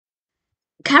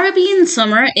Caribbean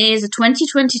Summer is a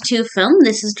 2022 film.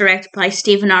 This is directed by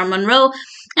Stephen R. Monroe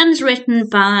and is written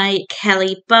by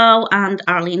Kelly Bowe and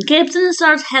Arlene Gibbs, and it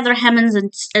stars Heather Hemmens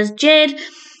as Jade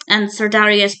and Sir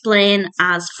Darius Blain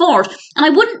as Ford. And I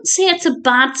wouldn't say it's a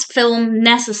bad film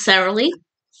necessarily,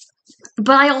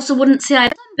 but I also wouldn't say I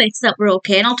had some bits that were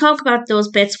okay, and I'll talk about those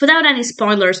bits without any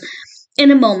spoilers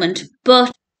in a moment.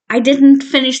 But I didn't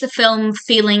finish the film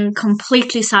feeling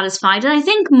completely satisfied, and I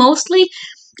think mostly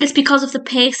it's because of the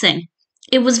pacing.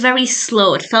 It was very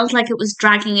slow. It felt like it was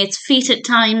dragging its feet at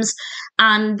times,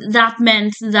 and that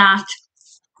meant that,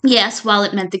 yes, while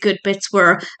it meant the good bits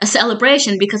were a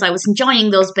celebration because I was enjoying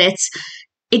those bits,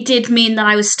 it did mean that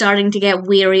I was starting to get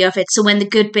weary of it. So when the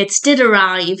good bits did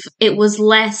arrive, it was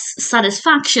less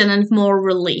satisfaction and more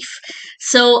relief.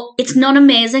 So it's not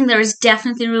amazing. There is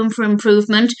definitely room for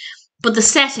improvement, but the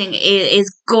setting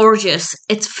is gorgeous.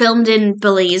 It's filmed in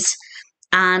Belize,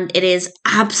 and it is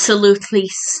absolutely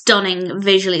stunning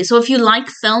visually. So if you like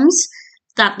films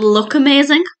that look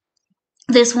amazing,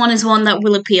 this one is one that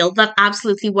will appeal. That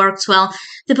absolutely works well.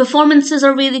 The performances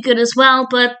are really good as well,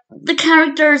 but the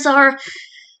characters are,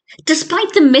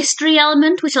 despite the mystery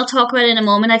element, which I'll talk about in a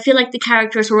moment, I feel like the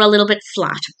characters were a little bit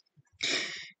flat.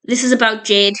 This is about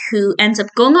Jade, who ends up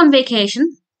going on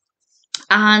vacation,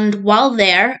 and while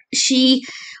there, she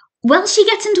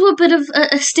gets into a bit of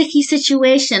a sticky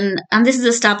situation, and this is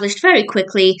established very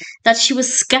quickly, that she was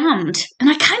scammed. And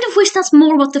I kind of wish that's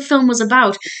more what the film was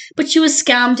about. But she was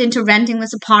scammed into renting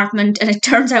this apartment, and it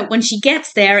turns out when she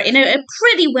gets there, in a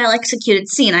pretty well-executed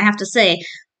scene, I have to say,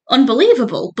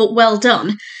 unbelievable, but well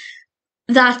done,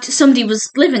 that somebody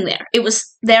was living there. It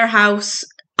was their house,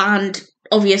 and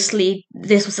obviously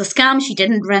this was a scam. She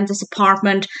didn't rent this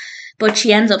apartment, but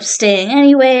she ends up staying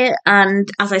anyway, and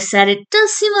as I said, it does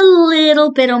seem a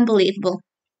little bit unbelievable.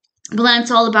 But then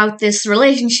it's all about this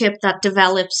relationship that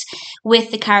develops with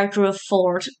the character of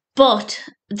Ford. But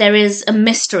there is a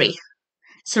mystery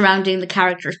surrounding the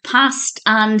character's past,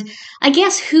 and I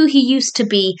guess who he used to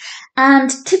be.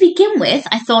 And to begin with,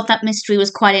 I thought that mystery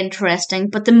was quite interesting,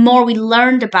 but the more we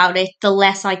learned about it, the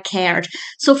less I cared.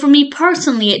 So for me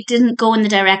personally, it didn't go in the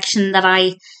direction that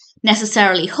I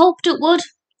necessarily hoped it would.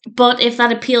 But if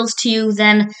that appeals to you,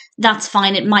 then that's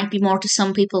fine. It might be more to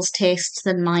some people's tastes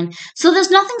than mine. So there's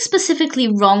nothing specifically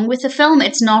wrong with the film.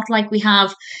 It's not like we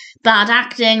have bad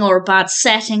acting or bad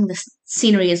setting. The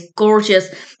scenery is gorgeous.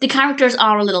 The characters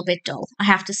are a little bit dull, I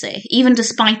have to say. Even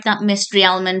despite that mystery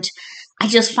element, I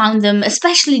just found them,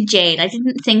 especially Jade. I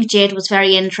didn't think Jade was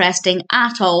very interesting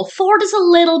at all. Ford is a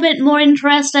little bit more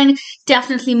interesting,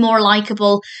 definitely more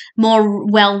likeable, more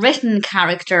well-written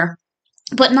character.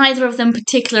 But neither of them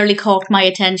particularly caught my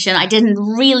attention. I didn't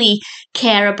really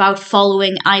care about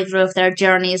following either of their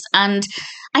journeys, and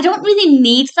I don't really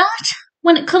need that.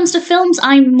 When it comes to films,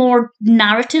 I'm more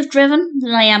narrative-driven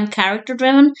than I am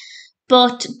character-driven,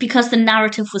 but because the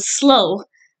narrative was slow,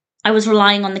 I was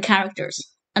relying on the characters,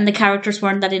 and the characters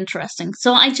weren't that interesting.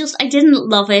 So I didn't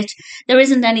love it. There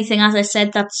isn't anything, as I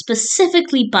said, that's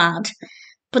specifically bad,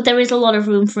 but there is a lot of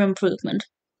room for improvement.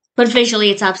 But visually,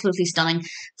 it's absolutely stunning.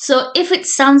 So if it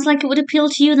sounds like it would appeal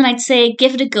to you, then I'd say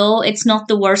give it a go. It's not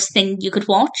the worst thing you could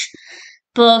watch,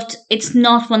 but it's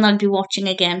not one I'd be watching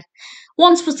again.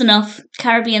 Once was enough.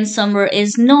 Caribbean Summer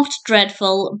is not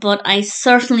dreadful, but I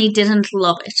certainly didn't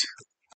love it.